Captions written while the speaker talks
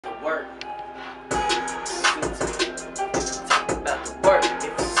work. If you talking about the work,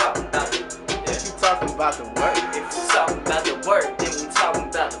 if you talking about the work, then we talking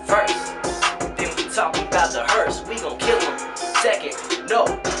about the verse. Then we talking about the hearse. We gon' kill them. Second, no,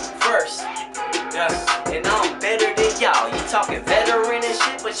 first. Yeah, and I'm better than y'all. You talking veteran and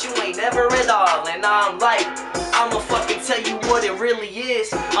shit, but you ain't never at all. And I'm like, I'ma fucking tell you what it really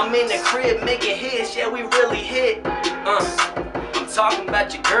is. I'm in the crib making hits, yeah, we really hit. I'm talking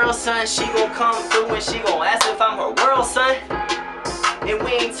about your girl, son. She gon' come through and she gon' ask if I'm her world, son. And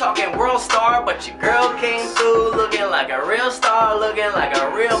we ain't talking world star, but your girl came through looking like a real star, looking like a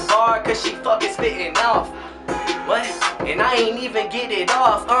real bar, cause she fucking spitting off. What? And I ain't even get it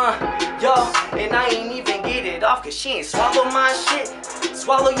off, yo. And I ain't even get it off, cause she ain't swallow my shit.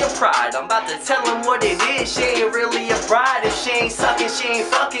 Swallow your pride, I'm about to tell him what it is. She ain't really a bride. If she ain't sucking, she ain't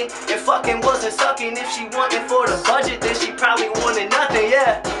fucking. If fucking wasn't sucking, if she wanted for the budget, then she probably wanted nothing,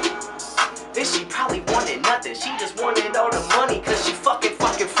 yeah. Then she probably wanted nothing. She just wanted all the money, cause she fucking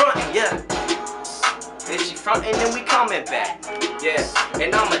frontin', yeah. Then she frontin', then we coming back, yeah.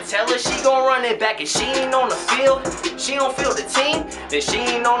 And I'ma tell her she gon' run it back. If she ain't on the field, she don't feel the team, then she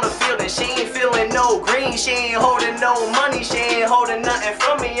ain't on the field, and she ain't feeling no green. She ain't holding no money, she ain't holding nothing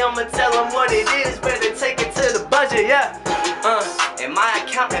from me. I'ma tell them what it is, better take it to the budget, yeah. And my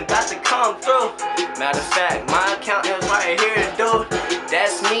accountant about to come through. Matter of fact, my accountant's right here, dude.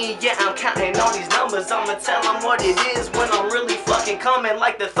 That's me, yeah, I'm counting all these numbers. I'ma tell them what it is when I'm really fucking coming,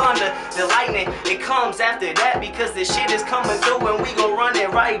 like the thunder, the lightning. It comes after that because the shit is coming through and we gon' run it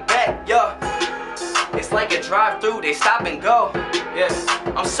right back, yo. It's like a drive-through, they stop and go, yeah.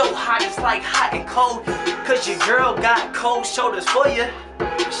 I'm so hot, it's like hot and cold, cause your girl got cold shoulders for you.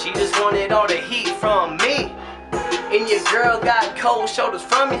 She just wanted all the heat from me. And your girl got cold shoulders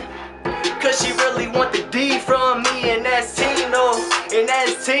from you, cause she really want the D from me. And that's team though, and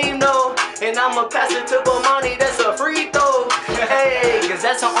that's team though. And I'ma pass it to Bomani, that's a free throw. Hey, cause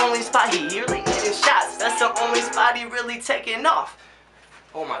that's the only spot he really hitting shots. That's the only spot he really taking off.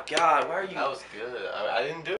 Oh my God, why are you? That was good. I didn't do